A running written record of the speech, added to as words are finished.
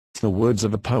the words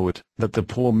of a poet, that the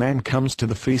poor man comes to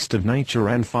the feast of nature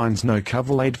and finds no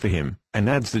cover laid for him, and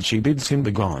adds that she bids him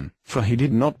begone, for he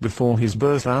did not before his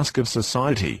birth ask of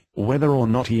society, whether or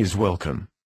not he is welcome.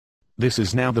 This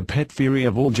is now the pet theory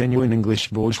of all genuine English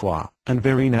bourgeois, and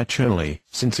very naturally,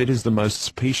 since it is the most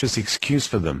specious excuse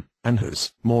for them, and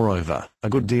has, moreover, a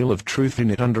good deal of truth in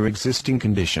it under existing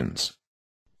conditions.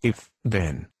 If,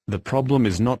 then, the problem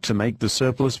is not to make the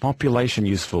surplus population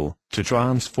useful, to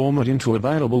transform it into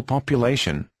available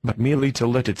population, but merely to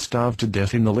let it starve to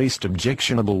death in the least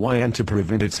objectionable way and to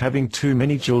prevent its having too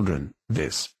many children,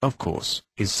 this, of course,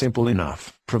 is simple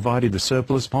enough, provided the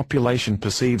surplus population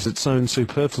perceives its own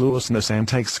superfluousness and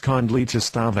takes kindly to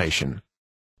starvation.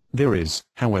 There is,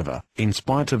 however, in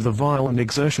spite of the violent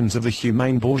exertions of the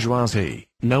humane bourgeoisie,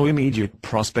 no immediate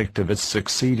prospect of its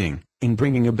succeeding in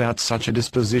bringing about such a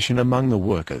disposition among the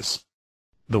workers.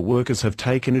 The workers have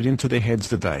taken it into their heads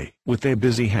that they, with their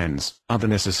busy hands, are the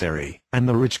necessary, and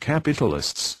the rich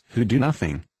capitalists, who do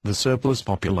nothing, the surplus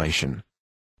population.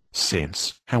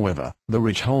 Since, however, the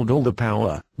rich hold all the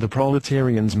power, the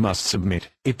proletarians must submit,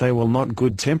 if they will not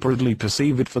good-temperedly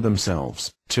perceive it for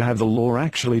themselves, to have the law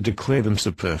actually declare them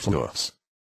superfluous.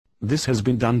 This has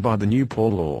been done by the new Poor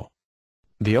Law.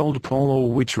 The old Poor Law,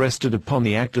 which rested upon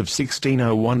the Act of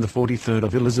 1601, the 43rd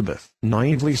of Elizabeth,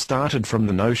 naively started from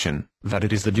the notion that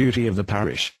it is the duty of the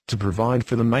parish to provide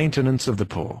for the maintenance of the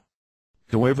poor.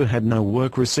 Whoever had no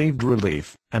work received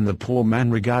relief, and the poor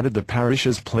man regarded the parish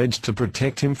as pledged to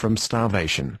protect him from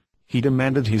starvation. He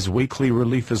demanded his weekly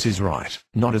relief as his right,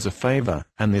 not as a favor,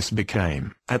 and this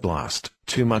became, at last,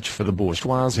 too much for the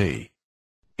bourgeoisie.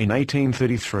 In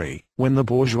 1833, when the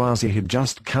bourgeoisie had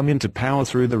just come into power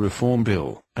through the Reform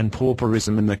Bill, and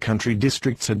pauperism in the country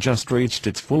districts had just reached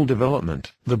its full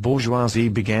development, the bourgeoisie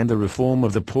began the reform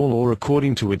of the Poor Law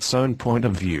according to its own point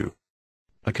of view.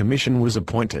 A commission was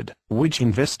appointed, which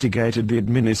investigated the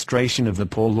administration of the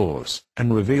poor laws,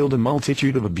 and revealed a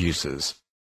multitude of abuses.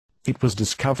 It was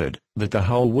discovered that the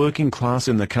whole working class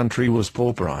in the country was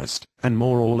pauperized, and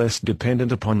more or less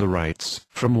dependent upon the rates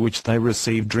from which they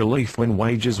received relief when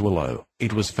wages were low.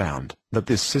 It was found that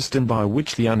this system by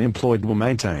which the unemployed were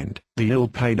maintained, the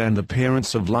ill-paid and the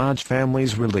parents of large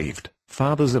families relieved,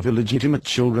 fathers of illegitimate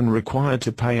children required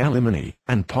to pay alimony,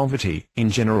 and poverty, in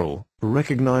general,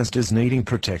 recognized as needing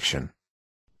protection.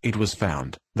 It was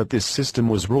found that this system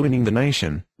was ruining the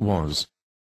nation, was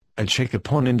a check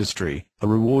upon industry, a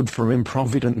reward for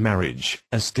improvident marriage,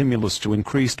 a stimulus to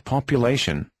increased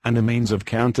population, and a means of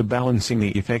counterbalancing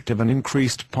the effect of an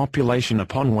increased population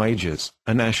upon wages,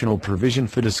 a national provision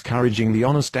for discouraging the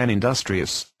honest and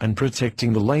industrious, and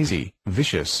protecting the lazy,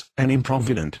 vicious, and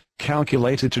improvident,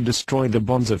 calculated to destroy the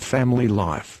bonds of family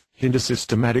life, hinder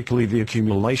systematically the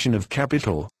accumulation of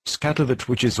capital, scatter that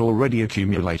which is already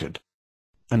accumulated,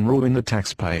 and ruin the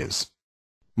taxpayers.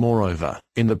 Moreover,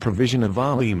 in the provision of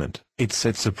aliment, it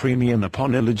sets a premium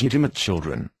upon illegitimate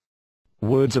children.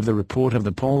 Words of the report of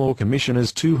the Poor Law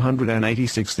Commissioners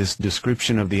 286. This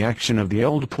description of the action of the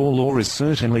old Poor Law is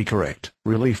certainly correct.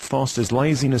 Relief fosters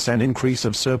laziness and increase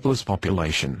of surplus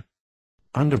population.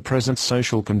 Under present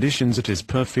social conditions it is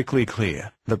perfectly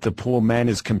clear that the poor man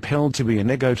is compelled to be an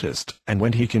egotist, and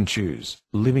when he can choose,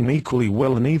 living equally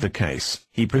well in either case,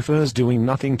 he prefers doing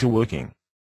nothing to working.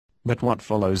 But what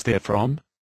follows therefrom?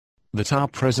 That our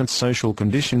present social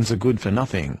conditions are good for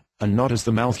nothing, and not as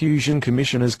the Malthusian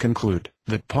commissioners conclude,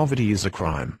 that poverty is a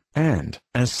crime, and,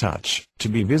 as such, to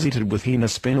be visited with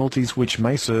heinous penalties which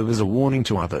may serve as a warning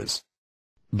to others.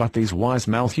 But these wise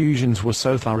Malthusians were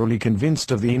so thoroughly convinced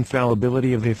of the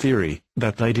infallibility of their theory,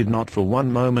 that they did not for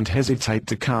one moment hesitate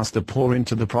to cast the poor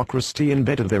into the Procrustean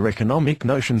bed of their economic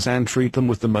notions and treat them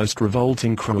with the most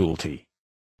revolting cruelty.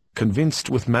 Convinced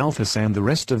with Malthus and the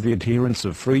rest of the adherents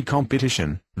of free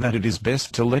competition, that it is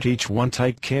best to let each one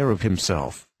take care of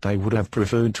himself, they would have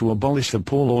preferred to abolish the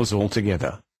poor laws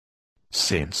altogether.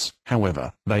 Since,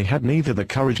 however, they had neither the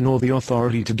courage nor the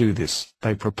authority to do this,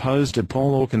 they proposed a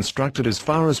poor law constructed as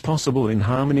far as possible in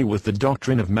harmony with the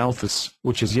doctrine of Malthus,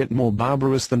 which is yet more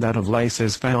barbarous than that of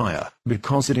laissez-faire,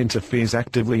 because it interferes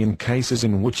actively in cases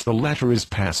in which the latter is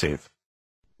passive.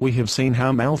 We have seen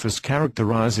how Malthus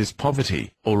characterizes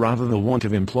poverty, or rather the want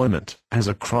of employment, as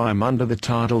a crime under the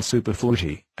title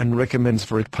superfluity, and recommends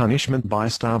for it punishment by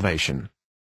starvation.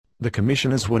 The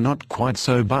commissioners were not quite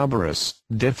so barbarous.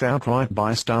 Death outright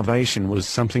by starvation was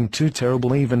something too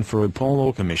terrible even for a poor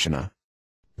law commissioner.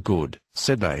 Good,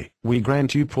 said they, we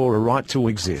grant you poor a right to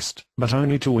exist, but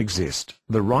only to exist.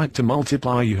 The right to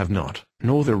multiply you have not,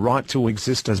 nor the right to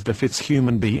exist as befits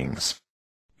human beings.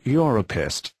 "You are a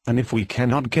pest, and if we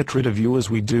cannot get rid of you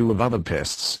as we do of other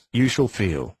pests, you shall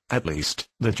feel, at least,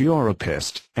 that you are a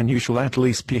pest, and you shall at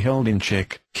least be held in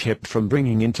check, kept from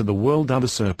bringing into the world other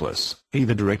surplus,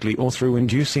 either directly or through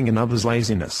inducing in others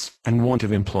laziness, and want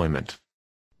of employment.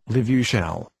 Live you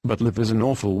shall, but live as an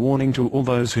awful warning to all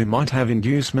those who might have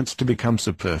inducements to become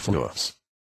superfluous."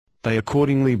 They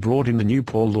accordingly brought in the new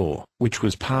Poor Law, which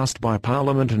was passed by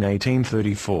Parliament in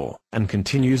 1834, and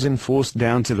continues in force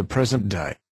down to the present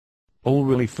day. All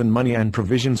relief in money and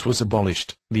provisions was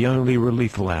abolished. The only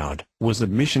relief allowed was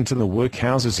admission to the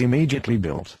workhouses immediately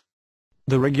built.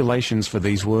 The regulations for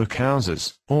these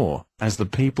workhouses, or, as the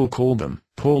people call them,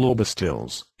 Poor Law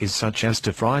Bastilles, is such as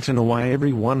to frighten away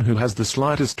everyone who has the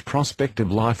slightest prospect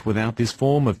of life without this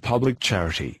form of public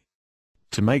charity.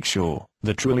 To make sure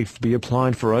that relief be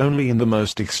applied for only in the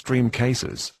most extreme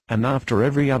cases, and after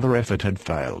every other effort had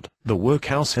failed, the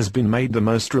workhouse has been made the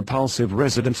most repulsive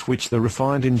residence which the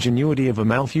refined ingenuity of a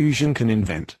Malthusian can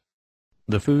invent.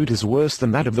 The food is worse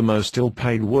than that of the most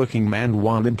ill-paid working man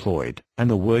while employed, and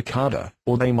the work harder,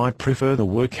 or they might prefer the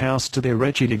workhouse to their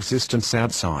wretched existence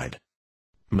outside.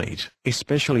 Meat,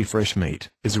 especially fresh meat,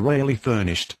 is rarely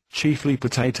furnished, chiefly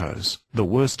potatoes, the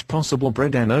worst possible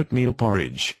bread and oatmeal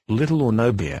porridge, little or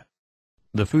no beer.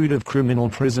 The food of criminal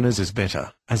prisoners is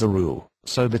better, as a rule,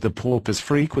 so that the paupers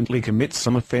frequently commit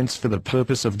some offence for the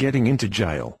purpose of getting into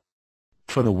jail.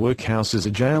 For the workhouse is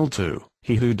a jail too.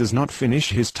 He who does not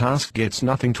finish his task gets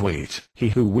nothing to eat. He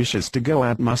who wishes to go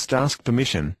out must ask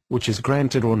permission, which is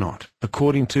granted or not,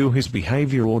 according to his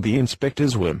behavior or the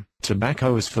inspector's whim.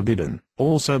 Tobacco is forbidden,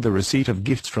 also the receipt of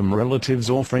gifts from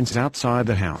relatives or friends outside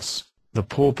the house. The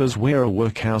paupers wear a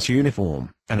workhouse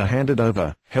uniform, and are handed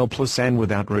over, helpless and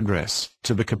without redress,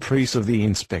 to the caprice of the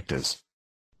inspectors.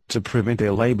 To prevent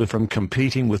their labor from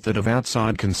competing with that of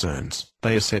outside concerns,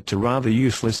 they are set to rather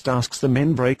useless tasks. The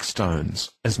men break stones,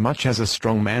 as much as a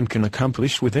strong man can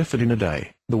accomplish with effort in a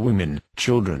day. The women,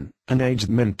 children, and aged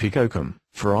men pick oakum,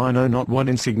 for I know not what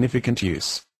insignificant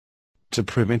use. To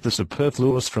prevent the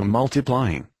superfluous from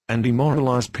multiplying, and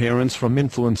demoralized parents from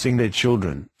influencing their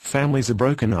children, families are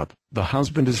broken up. The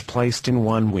husband is placed in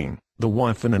one wing, the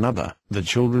wife in another, the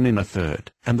children in a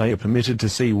third, and they are permitted to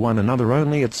see one another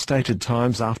only at stated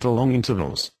times after long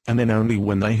intervals, and then only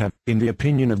when they have, in the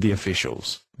opinion of the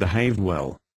officials, behaved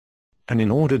well. And in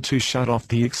order to shut off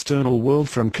the external world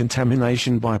from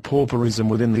contamination by pauperism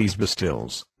within these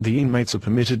bastilles, the inmates are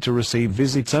permitted to receive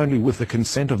visits only with the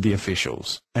consent of the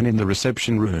officials, and in the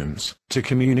reception rooms, to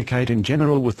communicate in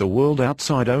general with the world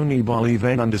outside only by leave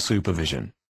and under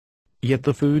supervision. Yet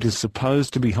the food is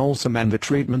supposed to be wholesome and the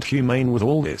treatment humane with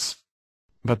all this.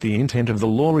 But the intent of the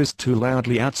law is too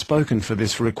loudly outspoken for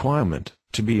this requirement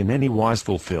to be in any wise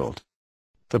fulfilled.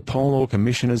 The Poor Law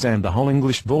Commissioners and the whole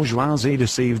English bourgeoisie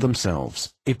deceive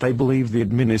themselves, if they believe the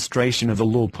administration of the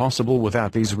law possible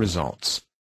without these results.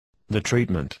 The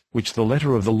treatment, which the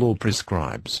letter of the law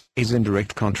prescribes, is in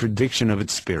direct contradiction of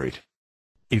its spirit.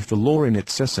 If the law in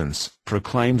its essence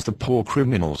proclaims the poor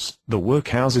criminals, the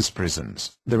workhouses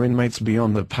prisons, their inmates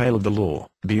beyond the pale of the law,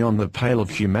 beyond the pale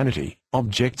of humanity,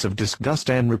 objects of disgust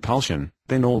and repulsion,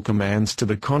 then all commands to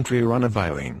the contrary are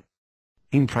unavailing.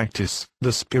 In practice,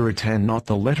 the spirit and not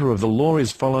the letter of the law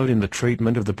is followed in the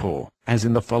treatment of the poor, as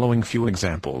in the following few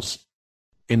examples.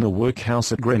 In the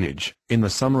workhouse at Greenwich, in the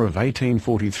summer of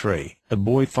 1843, a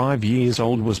boy 5 years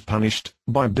old was punished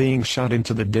by being shut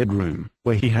into the dead room,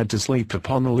 where he had to sleep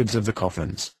upon the lids of the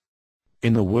coffins.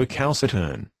 In the workhouse at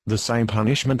Herne, the same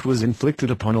punishment was inflicted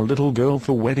upon a little girl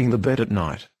for wetting the bed at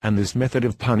night, and this method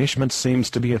of punishment seems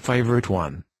to be a favourite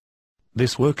one.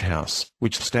 This workhouse,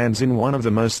 which stands in one of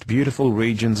the most beautiful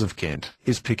regions of Kent,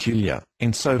 is peculiar,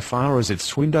 in so far as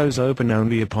its windows open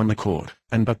only upon the court,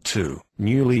 and but two,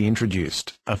 newly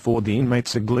introduced, afford the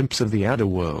inmates a glimpse of the outer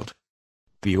world.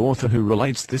 The author who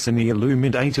relates this in the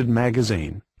Illuminated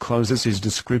magazine, closes his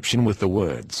description with the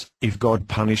words, "If God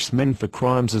punishes men for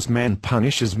crimes as man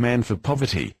punishes man for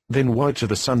poverty, then woe to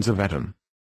the sons of Adam."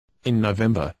 In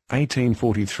November,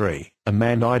 1843, a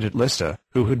man died at Leicester,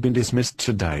 who had been dismissed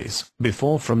 2 days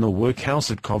before from the workhouse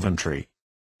at Coventry.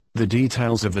 The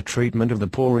details of the treatment of the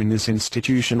poor in this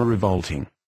institution are revolting.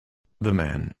 The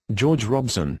man, George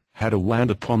Robson, had a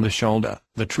wound upon the shoulder,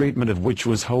 the treatment of which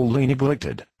was wholly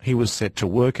neglected. He was set to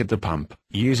work at the pump,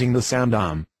 using the sound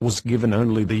arm, was given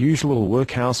only the usual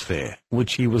workhouse fare,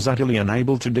 which he was utterly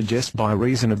unable to digest by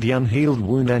reason of the unhealed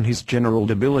wound and his general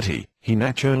debility. He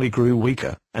naturally grew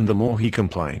weaker, and the more he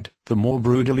complained, the more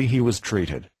brutally he was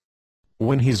treated.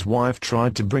 When his wife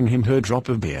tried to bring him her drop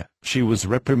of beer, she was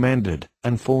reprimanded,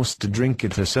 and forced to drink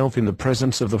it herself in the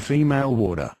presence of the female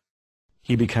warder.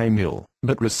 He became ill,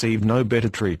 but received no better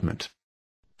treatment.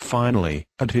 Finally,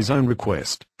 at his own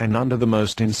request, and under the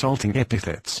most insulting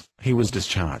epithets, he was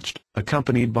discharged,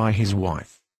 accompanied by his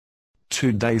wife.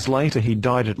 2 days later he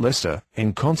died at Leicester,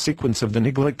 in consequence of the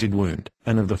neglected wound,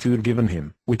 and of the food given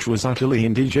him, which was utterly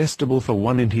indigestible for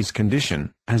one in his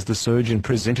condition, as the surgeon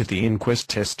present at the inquest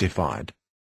testified.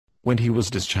 When he was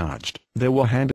discharged, there were handed